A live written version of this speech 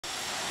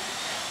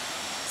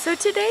So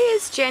today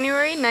is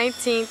January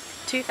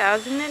 19th,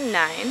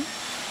 2009.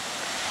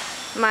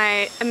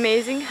 My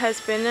amazing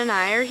husband and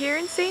I are here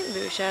in St.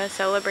 Lucia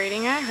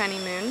celebrating our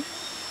honeymoon,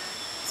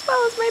 as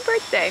well as my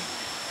birthday.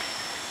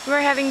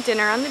 We're having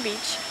dinner on the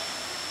beach.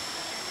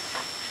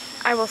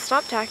 I will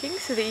stop talking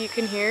so that you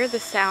can hear the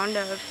sound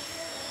of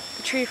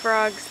the tree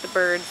frogs, the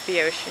birds,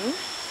 the ocean,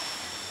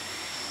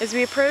 as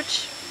we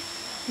approach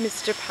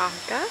Mr.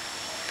 Parker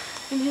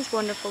and his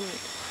wonderful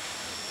meal.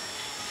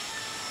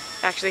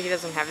 Actually, he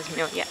doesn't have his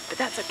meal yet, but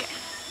that's okay.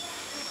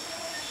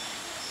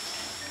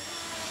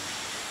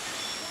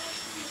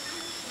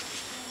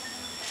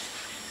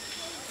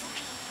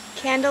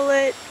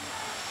 Candlelit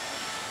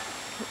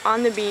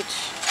on the beach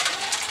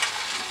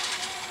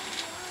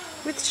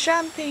with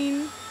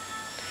champagne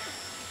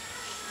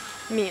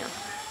meal.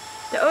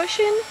 The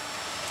ocean,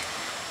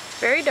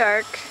 very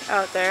dark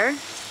out there,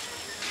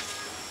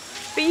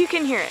 but you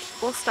can hear it.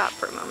 We'll stop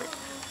for a moment.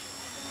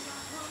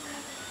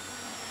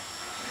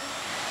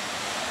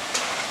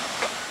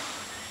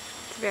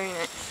 It's very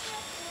nice.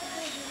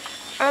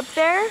 Up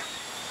there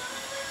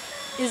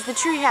is the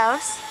tree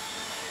house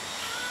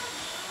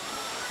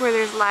where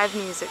there's live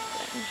music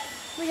then.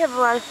 We have a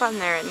lot of fun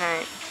there at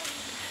night.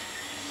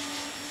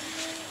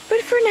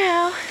 But for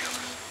now,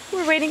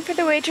 we're waiting for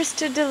the waitress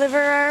to deliver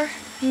our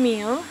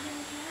meal.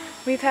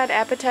 We've had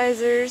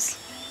appetizers,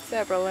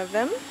 several of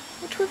them,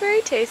 which were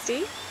very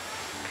tasty.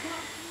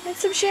 And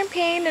some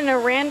champagne and a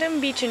random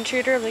beach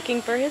intruder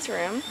looking for his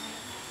room,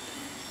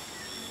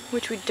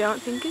 which we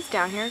don't think is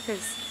down here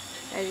because,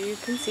 as you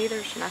can see,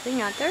 there's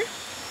nothing out there.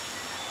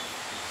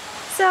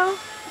 So,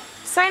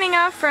 signing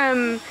off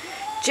from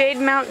Jade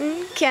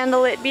Mountain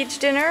Candlelit Beach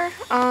Dinner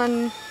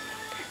on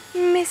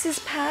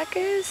Mrs.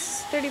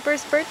 Parker's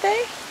 31st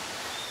birthday.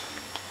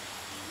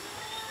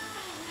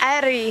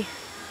 Ari,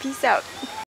 peace out.